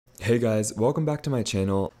Hey guys, welcome back to my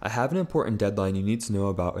channel. I have an important deadline you need to know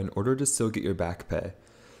about in order to still get your back pay.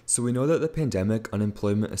 So we know that the pandemic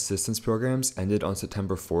unemployment assistance programs ended on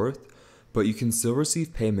September 4th, but you can still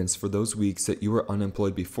receive payments for those weeks that you were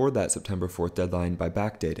unemployed before that September 4th deadline by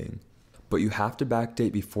backdating. But you have to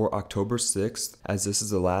backdate before October 6th, as this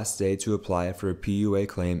is the last day to apply for a PUA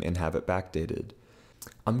claim and have it backdated.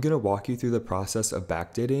 I'm going to walk you through the process of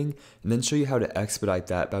backdating and then show you how to expedite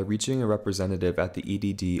that by reaching a representative at the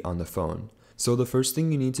EDD on the phone. So the first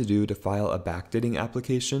thing you need to do to file a backdating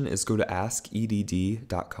application is go to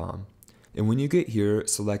askedd.com. And when you get here,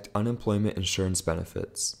 select Unemployment Insurance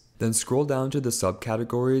Benefits. Then scroll down to the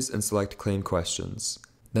subcategories and select Claim Questions.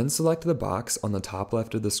 Then select the box on the top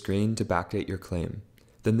left of the screen to backdate your claim.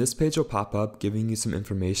 Then this page will pop up giving you some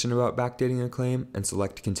information about backdating a claim and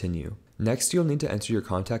select Continue. Next, you'll need to enter your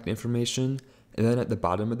contact information, and then at the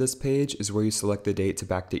bottom of this page is where you select the date to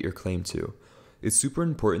backdate your claim to. It's super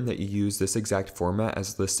important that you use this exact format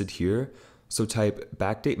as listed here, so type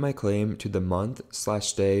backdate my claim to the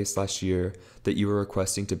month/day/year that you are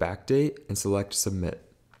requesting to backdate and select Submit.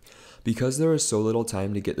 Because there is so little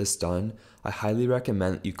time to get this done, I highly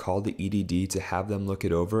recommend that you call the EDD to have them look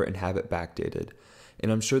it over and have it backdated.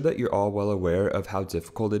 And I'm sure that you're all well aware of how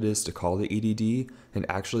difficult it is to call the EDD and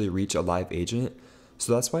actually reach a live agent.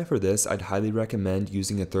 So that's why for this, I'd highly recommend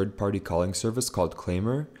using a third-party calling service called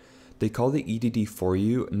Claimyr. They call the EDD for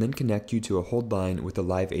you and then connect you to a hold line with a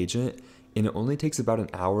live agent, and it only takes about an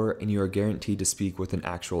hour and you are guaranteed to speak with an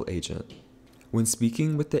actual agent. When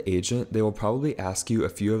speaking with the agent, they will probably ask you a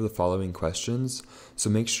few of the following questions, so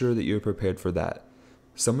make sure that you're prepared for that.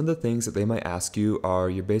 Some of the things that they might ask you are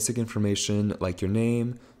your basic information like your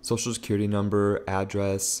name, social security number,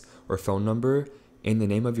 address, or phone number, and the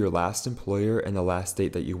name of your last employer and the last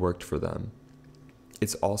date that you worked for them.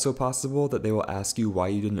 It's also possible that they will ask you why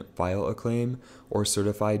you didn't file a claim or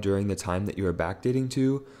certify during the time that you are backdating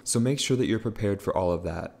to, so make sure that you're prepared for all of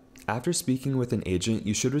that. After speaking with an agent,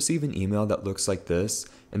 you should receive an email that looks like this,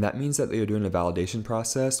 and that means that they are doing a validation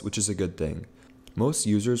process, which is a good thing. Most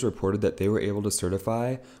users reported that they were able to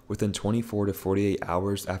certify within 24 to 48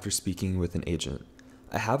 hours after speaking with an agent.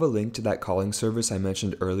 I have a link to that calling service I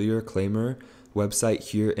mentioned earlier, Claimyr, website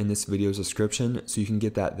here in this video's description, so you can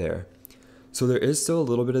get that there. So there is still a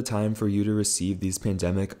little bit of time for you to receive these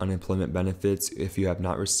pandemic unemployment benefits if you have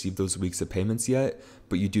not received those weeks of payments yet,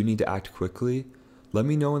 but you do need to act quickly. Let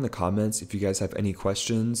me know in the comments if you guys have any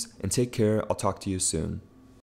questions, and take care. I'll talk to you soon.